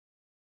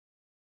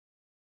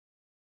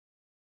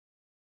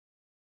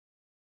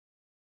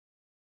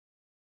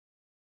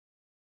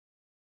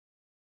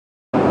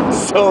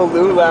So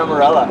Lou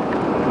Lamoriello.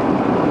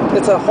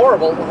 It's a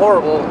horrible,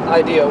 horrible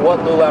idea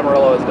what Lou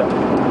Lamoriello has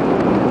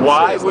done.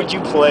 Why Seriously. would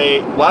you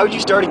play? Why would you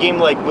start a game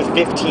like with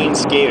 15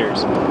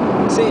 skaters?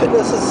 See,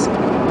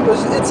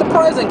 it's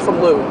surprising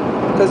from Lou,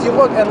 because you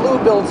look, and Lou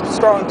builds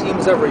strong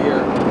teams every year.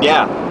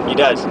 Yeah, he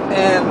does.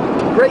 And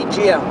great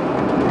GM.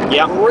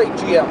 Yeah. Great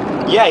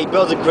GM. Yeah, he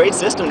builds a great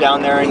system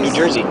down there in New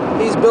Jersey.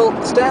 He's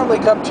built Stanley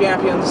Cup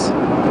champions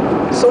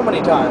so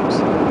many times.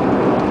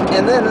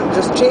 And then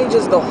just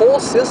changes the whole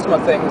system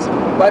of things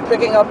by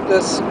picking up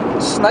this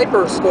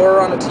sniper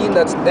scorer on a team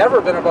that's never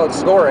been about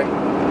scoring.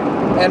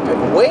 And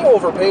way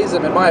overpays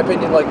him, in my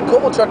opinion. Like,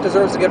 Kovalchuk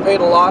deserves to get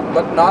paid a lot,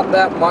 but not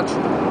that much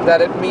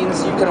that it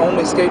means you can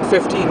only skate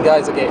 15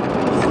 guys a game.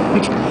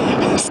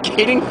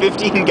 Skating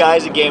 15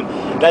 guys a game,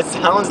 that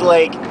sounds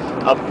like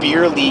a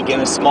beer league in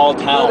a small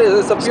town. It is.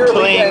 It's a beer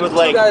league, and with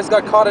two guys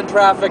got caught in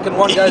traffic, and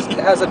one guy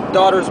has a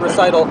daughter's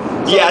recital.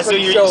 So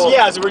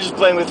so we're just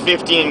playing with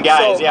 15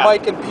 guys. So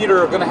Mike and Peter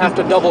are going to have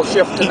to double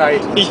shift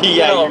tonight.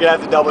 You're going to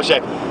have to double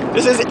shift.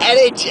 This is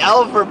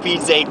NHL, for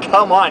Pete's sake.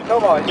 Come on.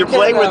 Come on. You're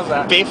playing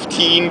with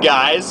 15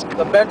 guys.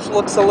 The bench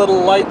looks a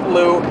little light,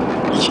 Lou.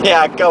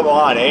 Yeah, come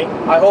on, eh?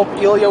 I hope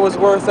Ilya was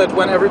worth it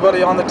when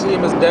everybody on the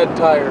team is dead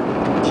tired.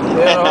 You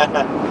know?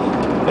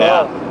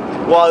 Yeah.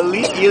 Well, at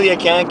least Ilya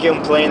can't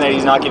complain that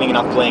he's not getting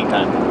enough playing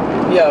time.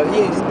 Yeah,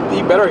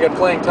 he better get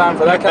playing time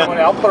for that kind of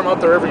money. I'll put him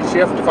out there every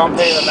shift if I'm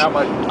paying him that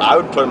much. I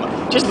would put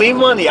him. Just leave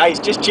him on the ice.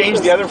 Just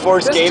change the other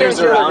four skaters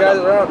around.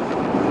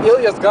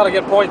 Ilya's got to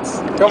get points.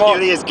 Come on.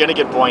 Ilya's gonna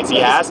get points. He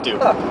has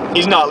to.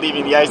 He's not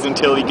leaving the ice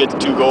until he gets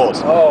 2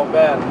 goals. Oh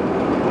man.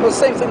 Well, the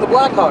same thing the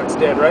Blackhawks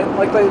did, right?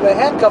 Like they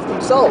handcuffed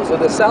themselves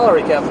with the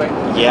salary cap thing.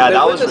 Yeah,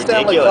 that was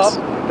ridiculous.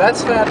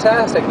 That's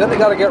fantastic. Then they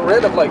got to get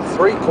rid of like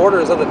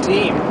 3/4 of the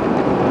team,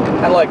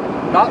 and like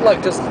not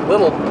like just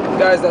little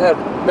guys that had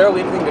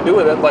barely anything to do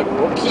with it, like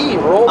key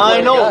role players.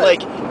 I know, guys.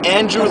 like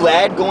Andrew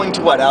Ladd going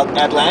to what,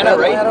 Atlanta,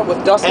 right?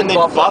 With Dustin and then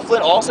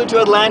Bufflin also to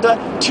Atlanta.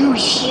 2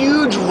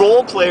 huge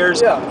role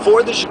players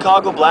for the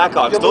Chicago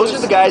Blackhawks. Those are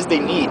the guys they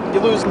need. You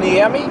lose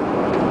Niemi.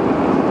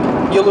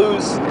 You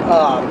lose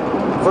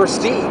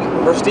Versteeg.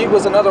 Versteeg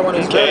was another one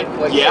who's great.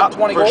 Like, yeah,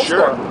 20 for goal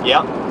sure. scorer.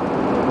 Yeah.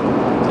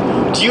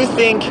 Do you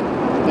think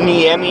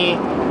Niemi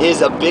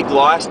is a big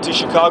loss to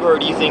Chicago, or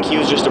do you think he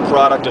was just a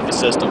product of the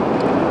system?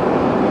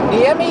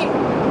 Niemi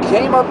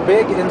came up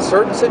big in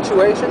certain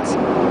situations,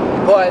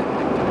 but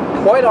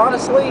quite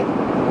honestly,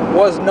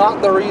 was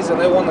not the reason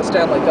they won the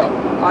Stanley Cup.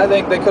 I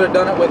think they could have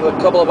done it with a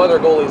couple of other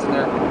goalies in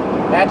there.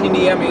 Antti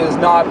Niemi is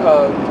not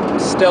a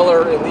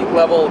stellar,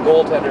 elite-level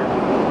goaltender.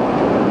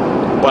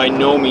 By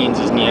no means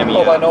is Niemi.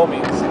 Oh, by no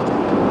means.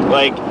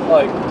 Like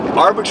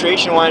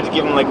arbitration wanted to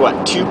give him like what,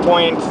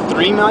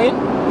 2.3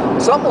 million?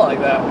 Something like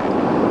that.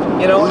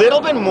 You know, a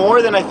little bit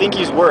more than I think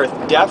he's worth.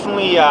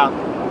 Definitely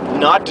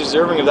not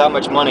deserving of that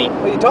much money.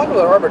 Well, you talk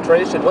about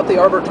arbitration. What the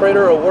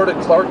arbitrator awarded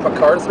Clark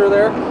MacArthur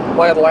there,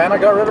 why Atlanta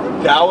got rid of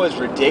him? That was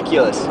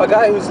ridiculous. A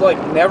guy who's like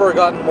never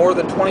gotten more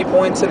than 20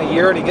 points in a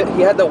year, and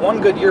he had that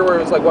one good year where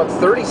it was like what,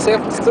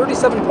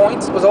 37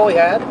 points was all he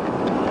had.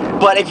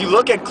 But if you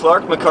look at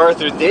Clark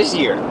MacArthur this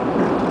year,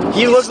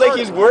 he looks like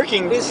he's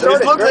working. He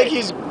looks like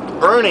he's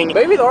earning.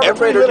 Maybe the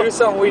arbitrator knew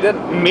something we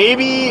didn't.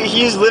 Maybe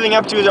he's living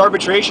up to his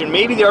arbitration.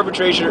 Maybe the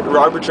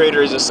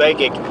arbitrator is a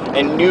psychic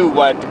and knew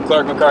what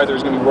Clark MacArthur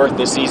was going to be worth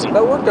this season.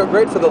 That worked out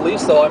great for the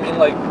Leafs, though. I mean,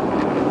 like,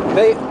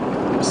 they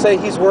say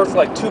he's worth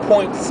like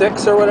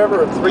 2.6 or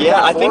whatever, or 3.4.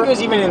 Yeah, I think it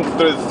was even in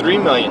the 3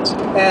 millions.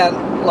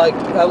 And like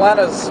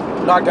Atlanta's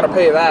not going to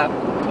pay that.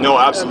 No,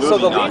 absolutely not.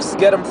 So the Leafs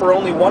get him for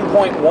only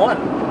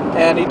 1.1,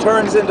 and he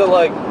turns into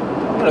like,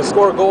 I'm going to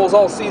score goals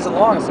all season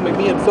long. It's going to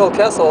be me and Phil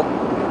Kessel.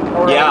 And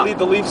we're going to lead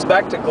the Leafs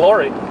back to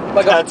glory.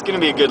 Like, that's going to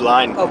be a good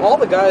line. Of all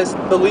the guys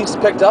the Leafs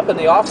picked up in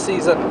the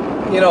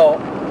offseason, you know,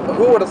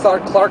 who would have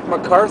thought Clark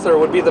MacArthur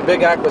would be the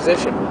big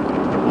acquisition?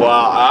 Well,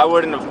 I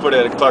wouldn't have put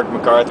Clark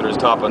MacArthur as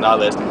top on that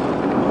list.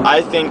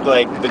 I think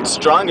like the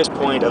strongest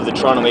point of the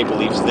Toronto Maple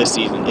Leafs this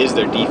season is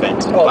their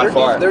defense. By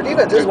far. Their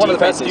defense is one of the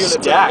best units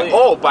in the league.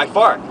 Oh, by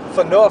far.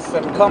 Phaneuf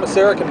and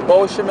Komisarek and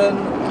Boschman.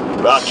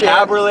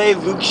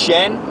 Caberlet, Luke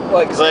Shen.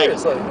 Like,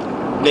 seriously.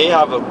 They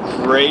have a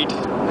great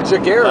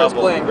Jaguar is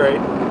playing great.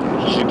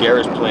 Jaguar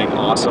is playing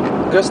awesome.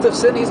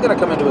 Gustafsson, he's going to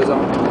come into his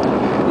own.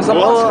 He's a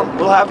monster.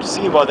 We'll have to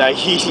see about that.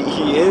 He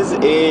is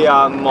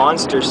a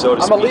monster, so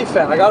to speak. I'm a Leaf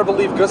fan. I got to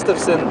believe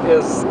Gustafsson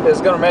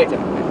is going to make it.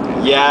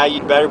 Yeah,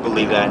 you'd better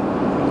believe that.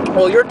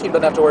 Well, your team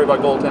doesn't have to worry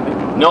about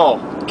goaltending. No,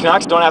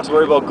 Canucks don't have to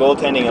worry about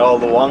goaltending at all.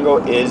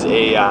 Luongo is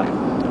a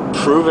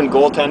proven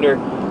goaltender.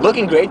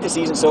 Looking great this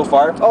season so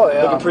far. Oh,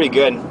 yeah. Looking pretty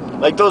good.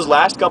 Like those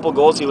last couple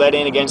goals he let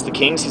in against the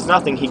Kings, there's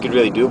nothing he could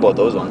really do about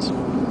those ones.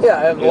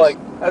 Yeah, and like,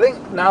 I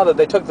think now that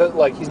they took the,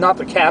 like, he's not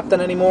the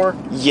captain anymore.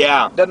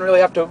 Yeah. Doesn't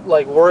really have to,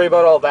 like, worry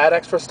about all that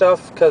extra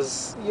stuff,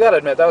 because you gotta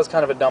admit, that was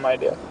kind of a dumb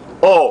idea.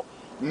 Oh,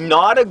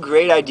 not a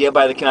great idea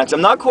by the Canucks. I'm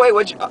not quite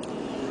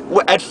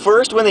at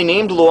first, when they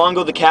named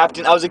Luongo the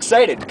captain, I was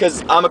excited,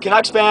 because I'm a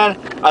Canucks fan.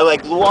 I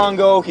like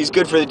Luongo. He's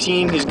good for the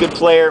team. He's a good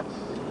player.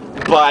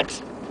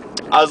 But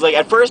I was like,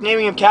 at first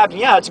naming him captain,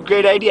 yeah, it's a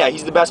great idea.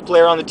 He's the best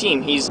player on the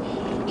team. He's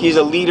he's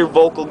a leader,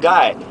 vocal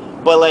guy.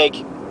 But like,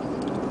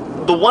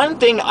 the one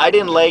thing I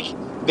didn't like,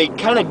 they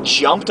kind of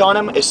jumped on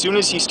him as soon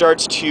as he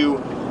starts to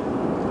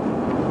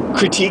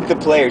critique the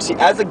players. See,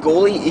 as a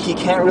goalie, he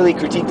can't really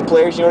critique the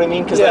players. You know what I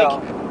mean? Because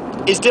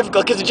like, it's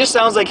difficult because it just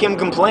sounds like him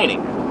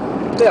complaining.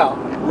 Yeah.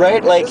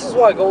 Right. Like, this is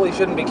why goalies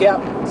shouldn't be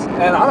captains,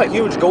 and I'm a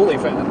huge goalie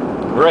fan.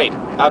 Right.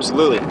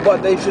 Absolutely.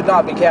 But they should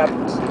not be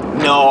captains.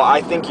 No,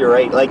 I think you're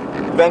right. Like,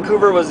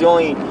 Vancouver was the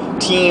only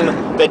team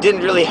that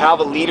didn't really have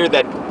a leader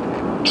that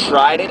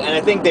tried it, and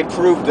I think they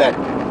proved that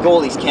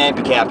goalies can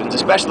be captains,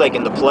 especially like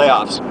in the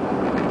playoffs.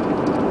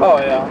 Oh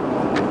yeah.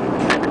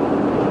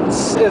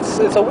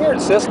 It's a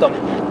weird system,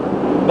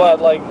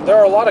 but like there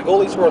are a lot of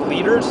goalies who are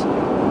leaders.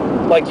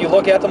 Like you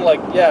look at them, like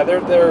yeah,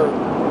 they're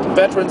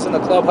veterans in the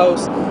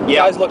clubhouse.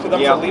 Yeah. Guys look to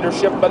them for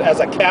leadership, but as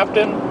a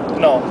captain,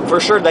 no. For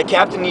sure, that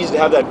captain needs to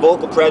have that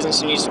vocal presence.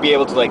 He needs to be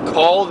able to like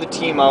call the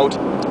team out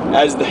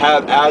as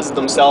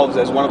themselves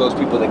as one of those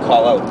people they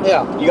call out.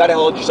 Yeah. You got to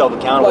hold yourself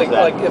accountable to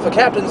that. Like if a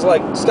captain's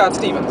like Scott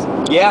Stevens.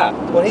 Yeah.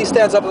 When he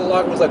stands up in the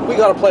locker room, he's like, we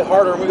got to play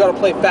harder and we got to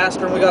play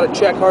faster and we got to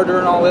check harder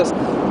and all this.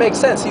 Makes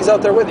sense. He's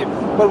out there with you.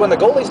 But when the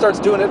goalie starts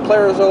doing it,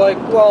 players are like,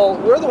 well,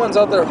 we're the ones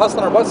out there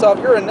hustling our butts off.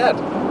 You're in net.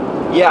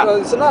 Yeah. So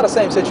it's not the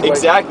same situation.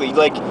 Exactly.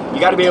 Like, you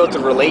got to be able to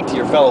relate to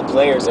your fellow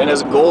players. And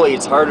as a goalie,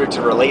 it's harder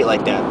to relate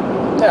like that.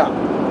 Yeah.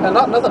 And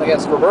nothing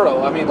against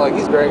Roberto. I mean, like,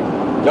 he's great.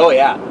 Oh,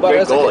 yeah. But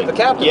Great goalie. The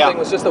captain thing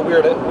was just a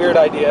weird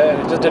idea,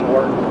 and it just didn't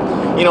work.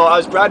 You know, I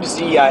was proud to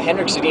see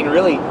Henrik Sedin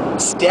really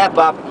step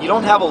up. You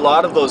don't have a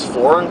lot of those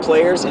foreign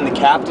players in the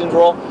captain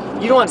role.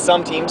 You do on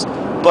some teams,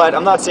 but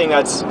I'm not saying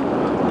that's...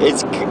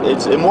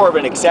 It's more of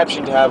an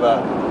exception to have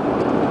a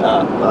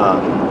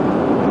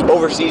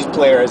overseas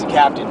player as a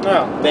captain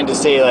than to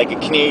say like a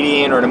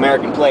Canadian or an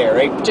American player,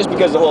 right? Just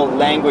because of the whole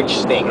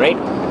language thing, right?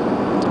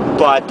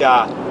 But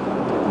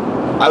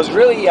I was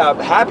really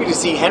happy to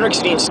see Henrik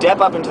Sedin step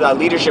up into that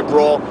leadership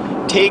role,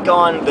 take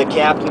on the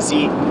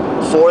captaincy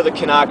for the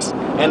Canucks.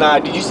 And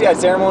did you see that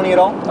ceremony at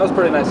all? That was a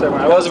pretty nice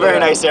ceremony. That was a very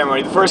nice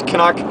ceremony. The first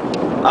Canuck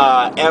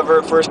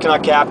ever, first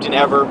Canuck captain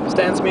ever.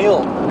 Stan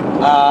Smeel.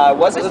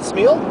 Was it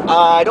Smeel?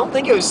 I don't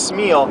think it was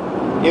Smeel.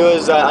 It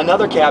was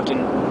another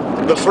captain,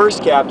 the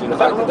first captain. The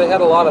fact that they had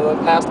a lot of the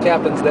past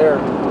captains there.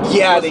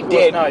 Yeah, they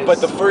did. Nice.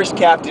 But the first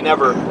captain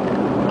ever,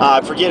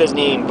 I forget his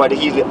name, but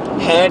he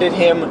handed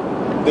him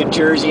the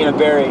jersey in a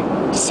very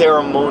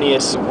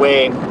ceremonious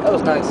way. That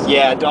was nice.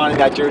 Yeah, donning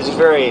that jersey is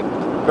very,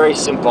 very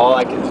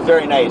symbolic. It's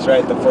very nice,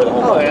 right, for the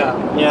home. Oh,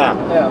 yeah. Yeah.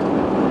 Yeah.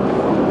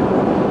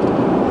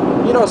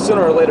 You know,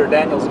 sooner or later,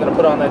 Daniel's going to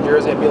put on that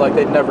jersey and be like,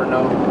 they'd never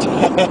know.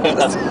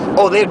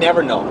 Oh, they'd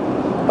never know.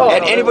 Oh,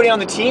 and anybody on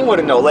the team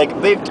wouldn't know. Like,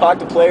 they've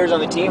talked to players on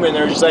the team, and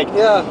they're just like,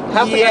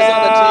 half the guys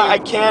on the team. I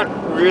can't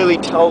really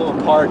tell them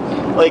apart.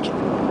 Like,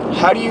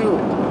 how do you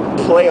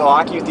play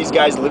hockey with these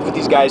guys, live with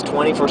these guys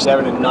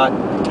 24/7, and not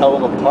tell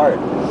them apart?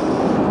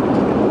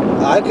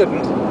 I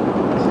couldn't.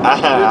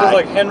 You're just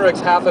like, Henrik's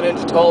half an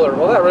inch taller.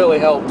 Well, that really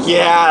helps.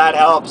 Yeah, that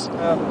helps.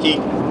 Yeah. He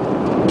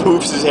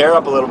poofs his hair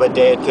up a little bit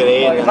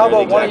today. Like, and how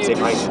about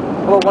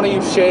one of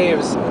you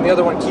shaves and the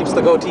other one keeps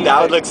the goatee?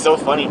 That would look so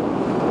funny.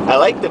 I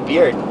like the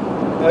beard.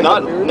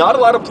 Not a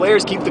lot of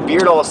players keep the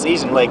beard all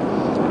season. Like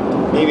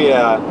maybe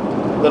a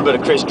little bit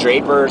of Chris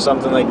Draper or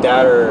something like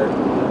that, or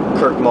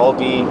Kirk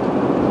Mulkey.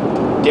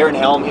 Darren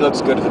Helm, he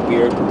looks good with the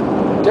beard.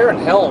 Darren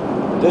Helm?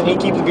 Doesn't he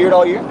keep the beard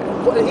all year?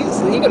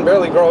 He can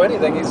barely grow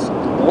anything. He's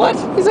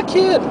a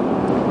kid.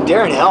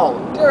 Darren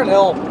Helm. Darren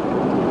Helm.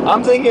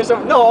 I'm thinking of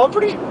something. No, I'm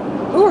pretty.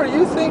 Who are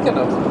you thinking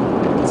of?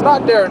 It's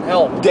not Darren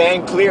Helm.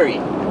 Dan Cleary.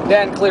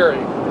 Dan Cleary.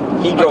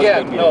 He grows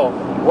again. a big beard. No.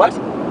 What?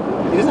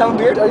 He doesn't have a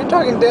beard? Are you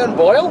talking Dan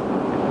Boyle?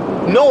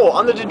 No,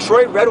 on the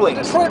Detroit Red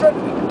Wings.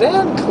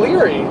 Dan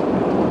Cleary.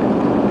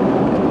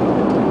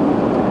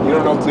 You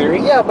don't know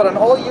Cleary? Yeah, but an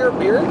all-year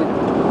beard?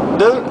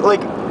 Doesn't,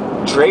 like,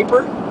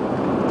 Draper?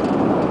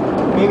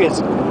 Maybe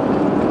it's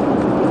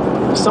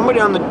somebody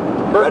on the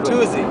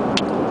Bertuzzi.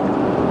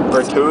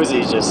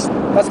 Bertuzzi's just...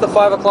 That's the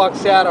 5 o'clock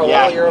shadow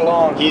all year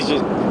long. He's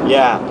just...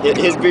 Yeah,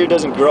 his beard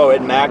doesn't grow.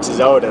 It maxes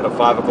out at a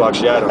 5 o'clock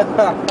shadow.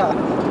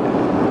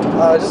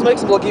 It just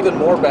makes him look even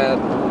more bad.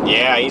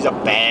 Yeah, he's a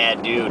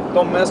bad dude.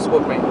 Don't mess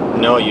with me.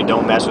 No, you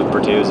don't mess with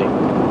Bertuzzi.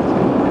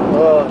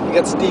 You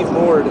get Steve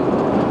Moored.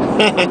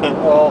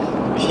 Oh.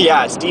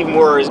 Yeah, Steve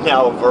Moore is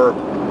now a verb.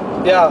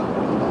 Yeah,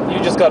 you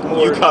just got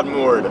moored. You got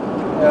moored.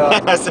 Yeah.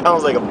 That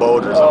sounds like a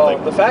boat or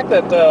something. The fact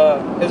that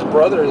his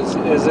brother is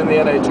in the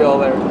NHL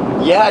there.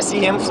 Yeah, I see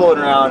him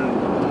floating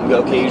around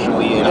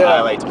occasionally in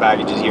highlights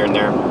packages here and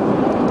there.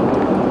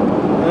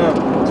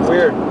 Yeah, it's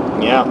weird.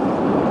 Yeah.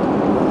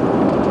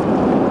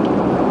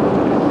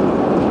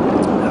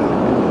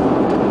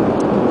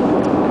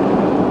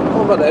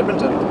 What about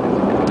Edmonton?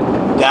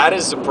 That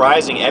is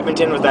surprising.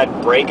 Edmonton with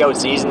that breakout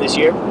season this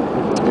year.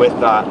 With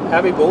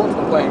Abby Bullen's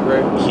been playing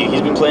great.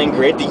 He's been playing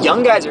great. The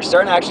young guys are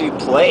starting to actually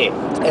play.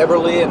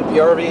 Eberle and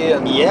Pjarvi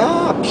and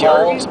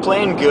Pjarvi's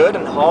playing good,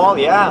 and Hall.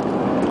 Yeah,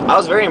 I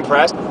was very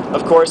impressed.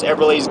 Of course,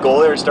 Eberle's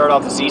goalie to start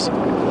off the season.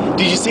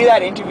 Did you see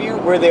that interview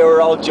where they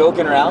were all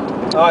joking around?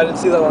 Oh, I didn't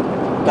see that one.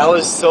 That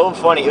was so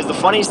funny. It was the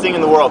funniest thing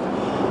in the world.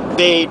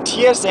 they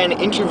TSN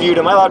interviewed.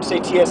 Am I allowed to say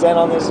TSN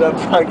on this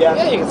broadcast?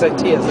 Yeah, you can say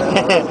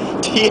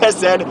TSN.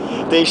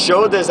 TSN. They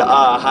showed this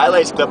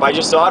highlights clip. I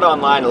just saw it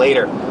online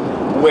later,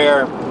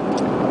 where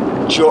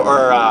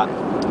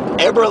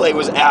Eberle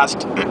was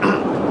asked,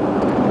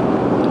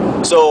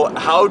 so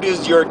how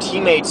does your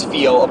teammates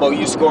feel about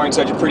you scoring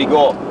such a pretty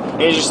goal?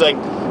 And he's just like,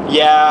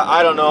 yeah,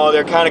 I don't know.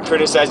 They're kind of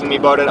criticizing me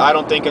about it. I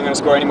don't think I'm going to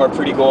score any more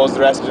pretty goals the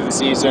rest of the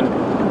season.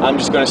 I'm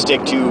just going to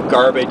stick to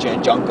garbage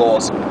and junk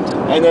goals.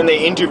 And then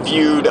they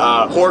interviewed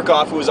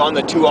Horkoff, who was on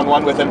the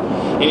 2-on-1 with him.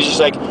 And he's just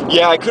like,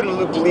 yeah, I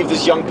couldn't believe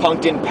this young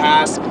punk didn't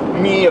pass.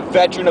 Me, a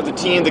veteran of the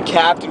team, the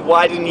captain,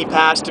 why didn't he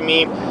pass to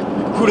me?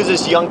 Who does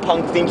this young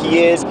punk think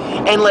he is?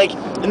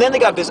 And then they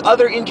got this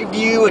other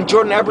interview, and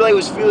Jordan Eberle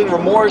was feeling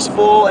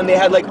remorseful, and they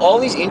had like all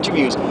these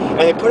interviews, and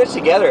they put it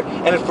together.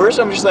 And at first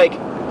I'm just like,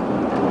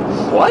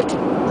 what?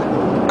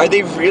 Are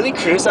they really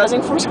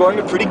criticizing for scoring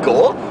a pretty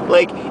goal?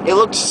 Like, it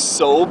looked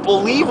so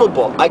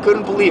believable. I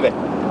couldn't believe it.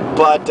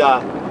 But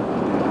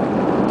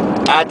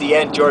at the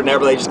end, Jordan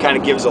Eberle just kind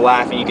of gives a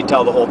laugh, and you could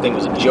tell the whole thing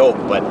was a joke.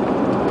 But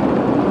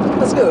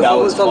that's good. That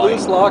was a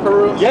loose locker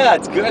room. Yeah,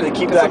 it's good. They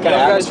keep that kind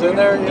of guys in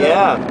there. You know?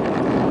 Yeah.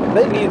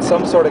 They need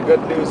some sort of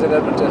good news in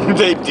Edmonton.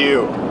 They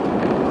do.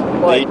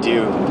 They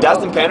do.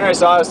 Dustin Penner, I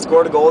saw,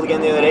 scored a goal again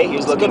the other day. He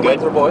was looking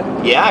good. Winkler boy.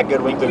 Yeah,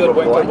 good Winkler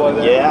boy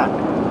there.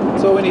 Yeah.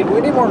 So we need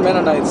more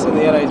Mennonites in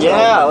the NHL.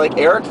 Yeah, like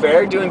Eric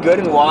Fair doing good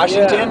in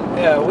Washington.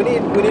 Yeah, we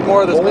need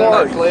more of this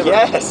Mennonite flavor.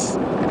 Yes.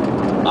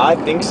 I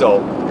think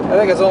so. I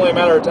think it's only a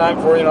matter of time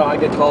before, I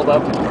get called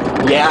up.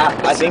 Yeah,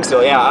 I think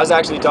so. Yeah, I was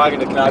actually talking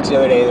to Canucks the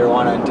other day. They were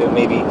wanting to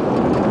maybe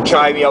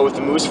try me out with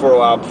the Moose for a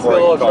while before I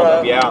get called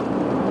up. Yeah.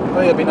 I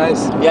think it'd be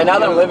nice. Yeah, now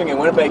that I'm living in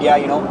Winnipeg, yeah,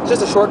 It's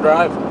just a short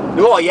drive.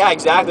 Well, yeah,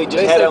 exactly.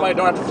 Just head out. They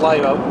don't have to fly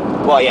you out.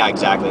 Well, yeah,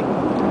 exactly.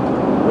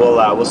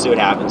 We'll see what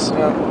happens.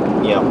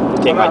 Yeah.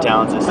 Take my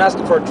talents. I'm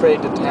asking for a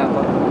trade to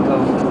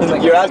Tampa. So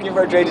you're asking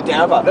for a trade to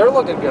Tampa? They're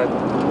looking good.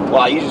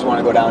 Well, you just want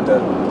to go down to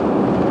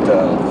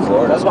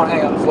Florida. I just want to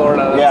hang out in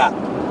Florida.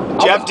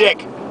 Jeff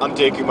Dick, I'm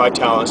taking my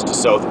talents to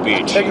South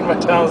Beach. Taking my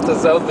talents to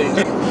South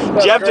Beach.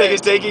 Jeff Dick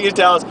is taking his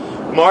talents.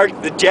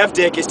 Jeff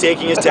Dick is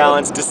taking his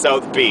talents to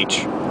South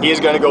Beach. He is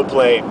going to go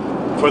play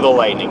for the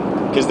Lightning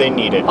because they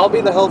need it. I'll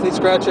be the healthy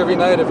scratch every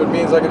night if it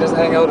means I can just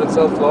hang out in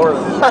South Florida.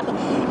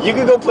 You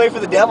could go play for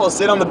the Devils,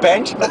 sit on the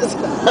bench.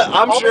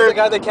 I'll be the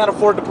guy they can't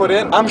afford to put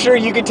in. I'm sure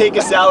you could take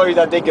a salary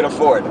that they can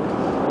afford.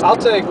 I'll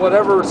take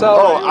whatever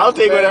salary. Oh, I'll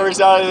take whatever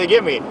salary they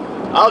give me.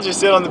 I'll just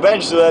sit on the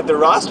bench so that the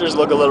rosters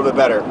look a little bit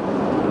better.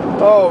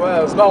 Oh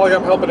man, it's not like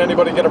I'm helping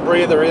anybody get a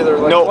breather either.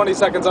 Like 20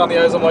 seconds on the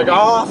ice, I'm like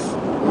off.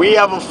 We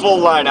have a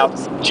full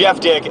lineup. Jeff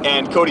Dick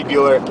and Cody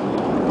Bueller.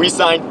 We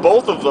signed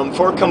both of them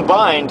for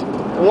combined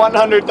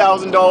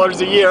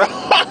 $100,000 a year.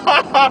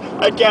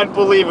 I can't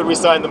believe it. We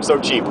signed them so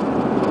cheap.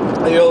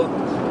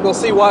 You'll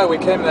see why we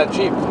came that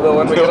cheap though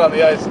when we get on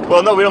the ice.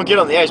 Well, no, we don't get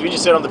on the ice. We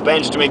just sit on the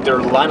bench to make their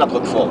lineup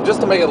look full. Just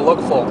to make it look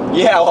full.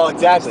 Yeah, well,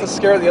 exactly. Just to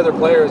scare the other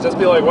players. Just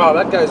be like, wow,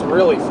 that guy's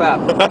really fat.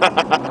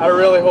 I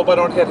really hope I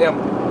don't hit him.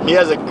 He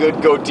has a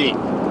good goatee.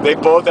 They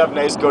both have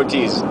nice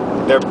goatees.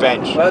 Their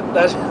bench.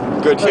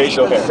 Good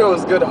facial hair. That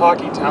shows good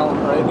hockey talent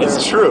right there.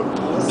 It's true.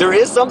 There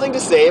is something to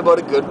say about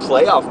a good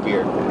playoff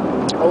beard.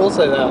 I will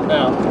say that,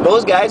 yeah.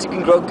 Those guys who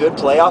can grow good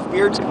playoff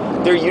beards,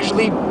 they're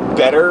usually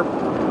better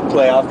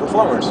playoff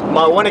performers.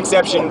 My one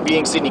exception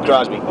being Sidney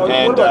Crosby. And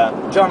what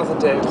about Jonathan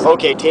Toews?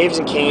 Okay, Toews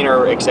and Kane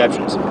are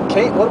exceptions.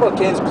 What about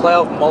Kane's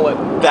playoff mullet?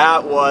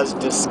 That was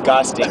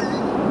disgusting.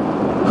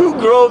 Who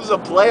grows a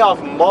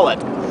playoff mullet?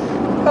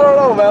 I don't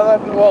know,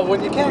 man. Well,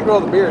 when you can't grow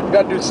the beard, you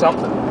got to do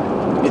something.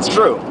 It's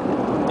true.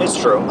 It's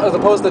true. As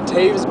opposed to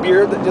Toews'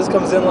 beard that just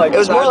comes in like it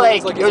was more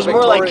like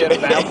a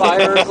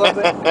vampire or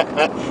something.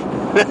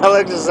 That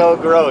looks so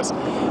gross.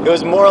 It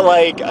was more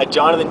like a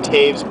Jonathan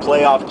Toews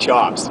playoff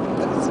chops.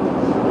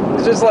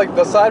 It's just like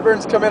the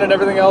sideburns come in and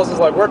everything else is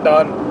like, we're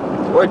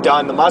done. We're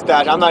done. The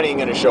mustache, I'm not even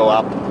going to show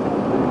up.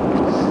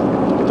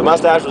 The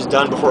mustache was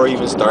done before we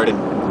even started.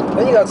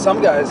 Then you got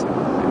some guys,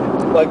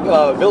 like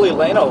Ville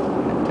Leno.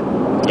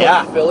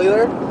 Yeah. Philly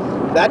there.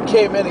 That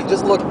came in, he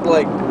just looked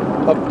like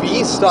a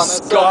beast on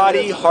that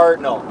Scotty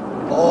Hartnell.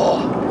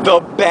 Oh.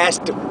 The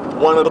best,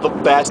 one of the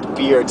best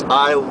beards.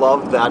 I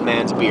love that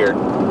man's beard.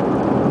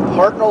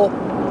 Hartnell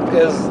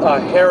is a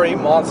hairy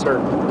monster.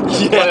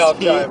 Yes,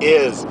 he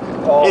is.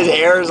 Oh. His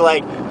hair is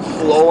like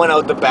flowing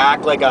out the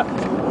back like a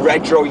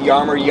retro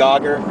Yarmer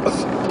Yager.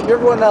 You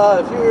remember when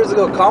a few years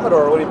ago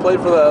Commodore, when he played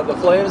for the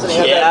Flames and he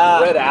had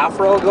that red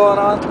afro going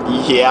on?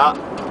 Yeah.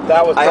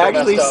 That was I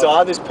actually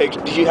saw this picture.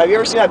 Have you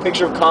ever seen that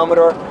picture of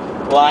Commodore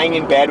lying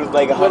in bed with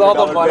like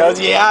 $100 bills?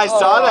 Yeah, I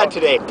saw that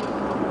today.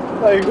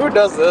 Like, who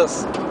does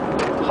this?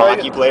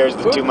 Hockey players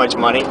with too much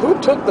money. Who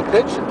took the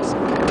pictures?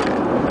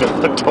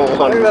 Don't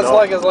want to know.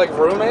 I think that's like his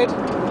roommate.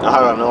 I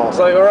don't know. It's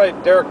like, all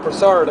right, Derek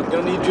Brassard, I'm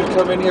gonna need you to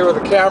come in here with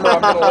a camera.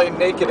 I'm gonna lay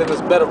naked in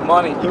this bed of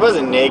money. He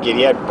wasn't naked.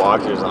 He had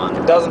boxers on.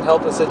 It doesn't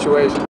help the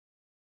situation.